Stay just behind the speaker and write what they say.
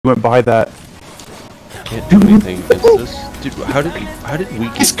went by that. Can't do anything against this. Dude, how did we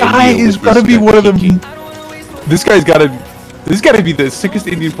get This guy is gonna be one of them. This guy's gotta be the sickest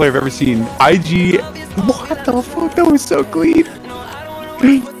Indian player I've ever seen. IG. What the fuck? That was so clean.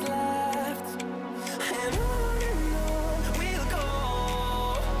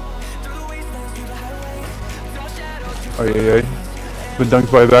 Oh yeah. Been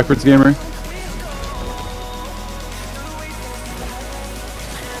dunked by a backwards gamer.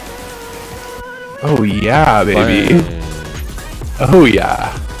 Oh yeah, baby. Oh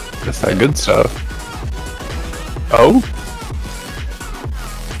yeah. That's that good stuff. Oh.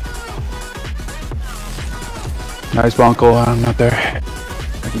 Nice Bonkel, I'm not there. I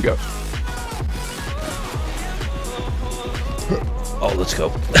can go. Oh, let's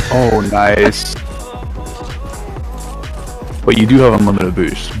go. Oh, nice. But you do have unlimited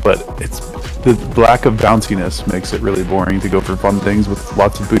boost, but it's the lack of bounciness makes it really boring to go for fun things with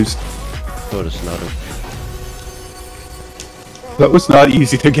lots of boost. Oh, it's not That was not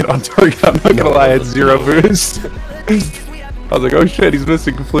easy to get on target, I'm not gonna lie, I had zero boost. I was like, oh shit, he's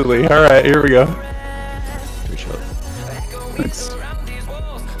missing completely. Alright, here we go. Good shot. Thanks.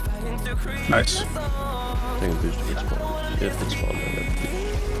 Nice. I think a boost if it's spawned. If it's spawned, I got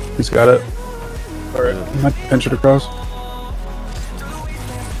He's got it. Alright, I might pinch it across.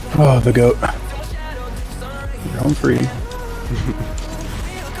 Oh, the goat. You're home free.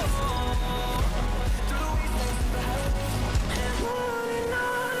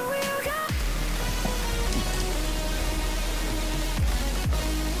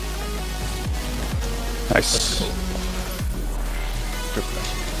 Nice.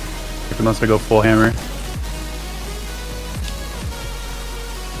 Unless I go full hammer.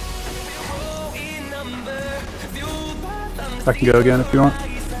 I can go again if you want.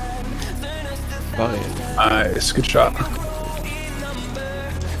 Fine. Nice, good shot.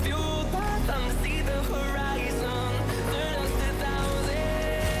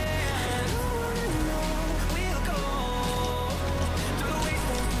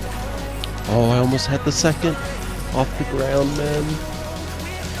 Oh, I almost had the second off the ground, man.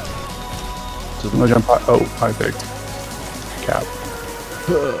 No jump high. Oh, high pick. Cap.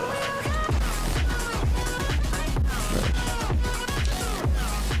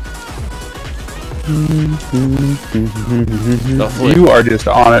 You are just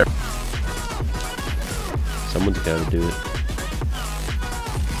on it. Someone's got to do it.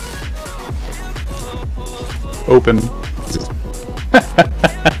 Open.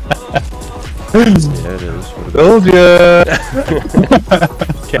 Yeah, it is. Told ya!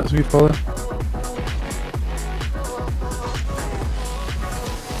 Can't speed forward.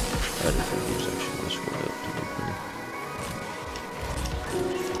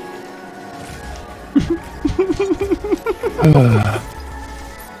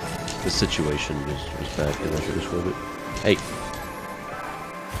 The situation was bad because I should have swallowed it. Hey!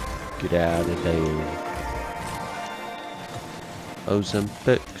 Get out of there.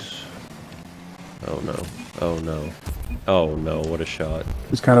 Ozempics. Oh no. Oh no. Oh no, what a shot.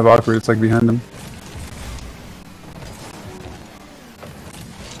 It's kind of awkward, it's like behind him.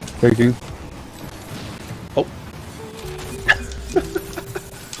 Taking. Oh!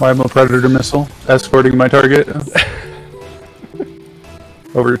 Why am I a predator missile? Escorting my target.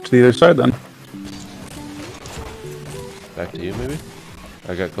 Over to the other side then. Back to you maybe?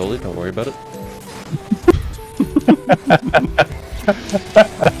 I got goalie, don't worry about it.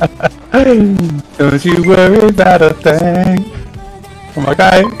 Don't you worry about a thing. I'm like,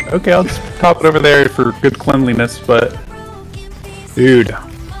 okay, I'll just pop it over there for good cleanliness, but... Dude.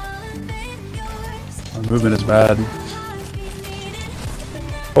 My movement is bad.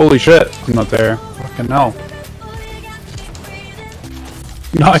 Holy shit, I'm not there. Fucking hell.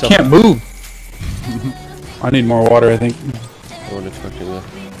 No, I can't move! I need more water, I think. I wasn't expecting that.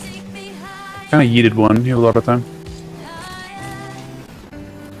 Kinda yeeted one, you have a lot of time.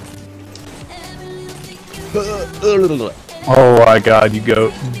 Oh my god, you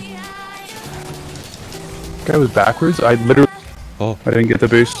goat. Guy was backwards? I literally... Oh. I didn't get the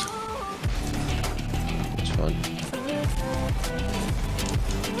boost. It's fine.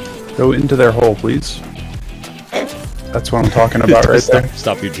 Go into their hole, please. That's what I'm talking about right there.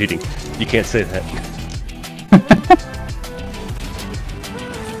 Stop your cheating. You can't say that.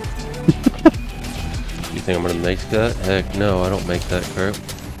 You think I'm gonna make that? Heck no, I don't make that crap.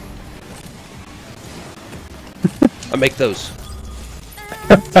 I make those.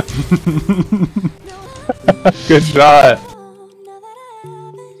 Good shot.